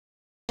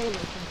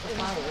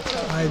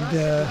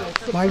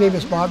My name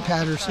is Bob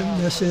Patterson.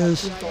 This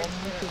is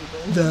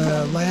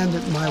the land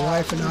that my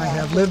wife and I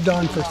have lived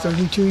on for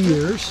 32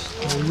 years.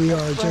 And we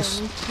are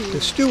just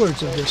the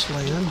stewards of this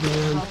land.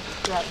 And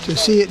to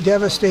see it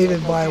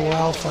devastated by a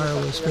wildfire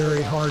was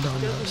very hard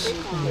on us.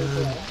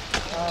 And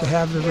to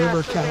have the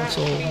River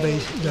Council,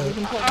 the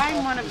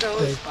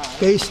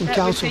Basin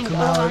Council come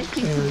out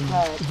and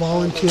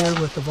volunteer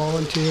with the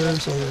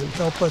volunteers and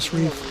help us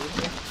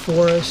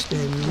reforest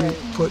and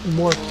put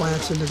more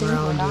plants in the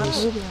ground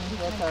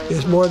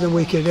is more than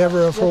we could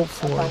ever have hoped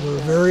for. We're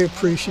very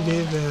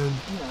appreciative and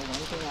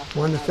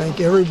want to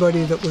thank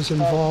everybody that was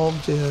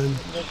involved in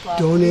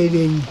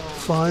donating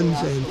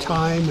funds and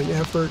time and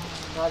effort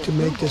to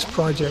make this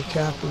project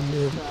happen.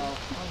 It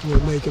will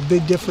make a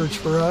big difference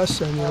for us,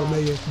 and it'll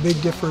make a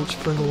big difference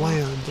for the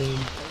land. And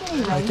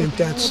I think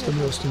that's the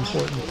most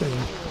important thing,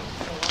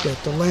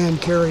 that the land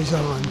carries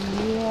on.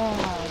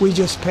 We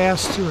just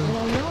passed through.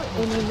 And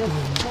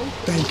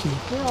thank you.